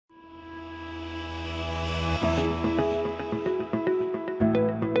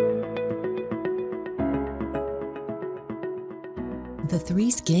The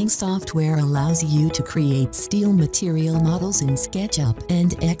 3skeng software allows you to create steel material models in SketchUp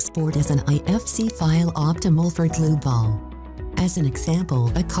and export as an IFC file optimal for Dlubal. As an example,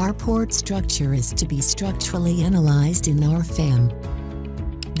 a carport structure is to be structurally analyzed in RFEM.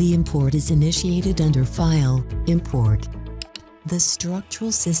 The import is initiated under File, Import. The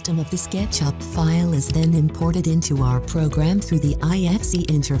structural system of the SketchUp file is then imported into our program through the IFC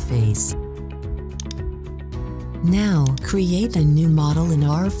interface. Now, create a new model in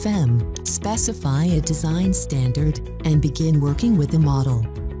RFEM, specify a design standard, and begin working with the model.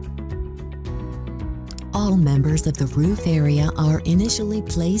 All members of the roof area are initially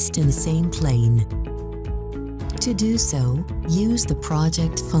placed in the same plane. To do so, use the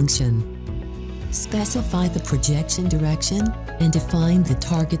project function. Specify the projection direction, and define the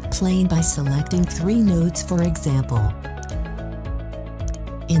target plane by selecting 3 nodes, for example.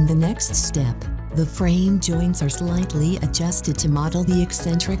 In the next step, the frame joints are slightly adjusted to model the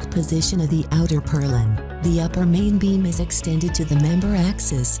eccentric position of the outer purlin. The upper main beam is extended to the member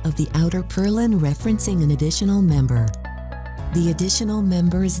axis of the outer purlin, referencing an additional member. The additional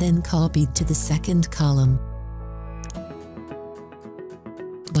member is then copied to the second column.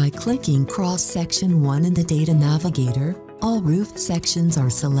 By clicking cross-section 1 in the Data Navigator, all roof sections are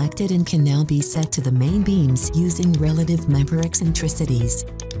selected and can now be set to the main beams using relative member eccentricities.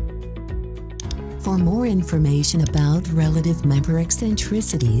 For more information about relative member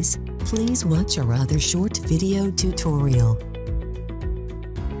eccentricities, please watch our other short video tutorial.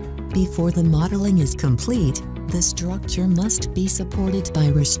 Before the modeling is complete, the structure must be supported by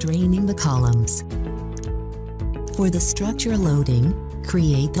restraining the columns. For the structure loading,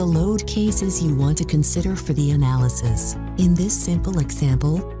 create the load cases you want to consider for the analysis. In this simple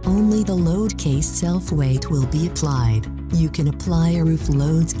example, only the load case self-weight will be applied. You can apply roof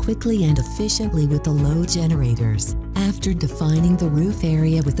loads quickly and efficiently with the load generators. After defining the roof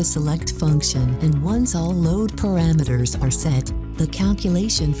area with the select function, and once all load parameters are set, the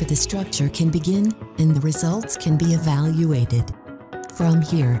calculation for the structure can begin, and the results can be evaluated. From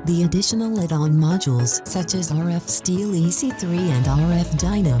here, the additional add-on modules such as RF Steel EC3 and RF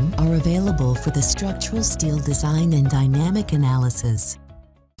Dynam are available for the structural steel design and dynamic analysis.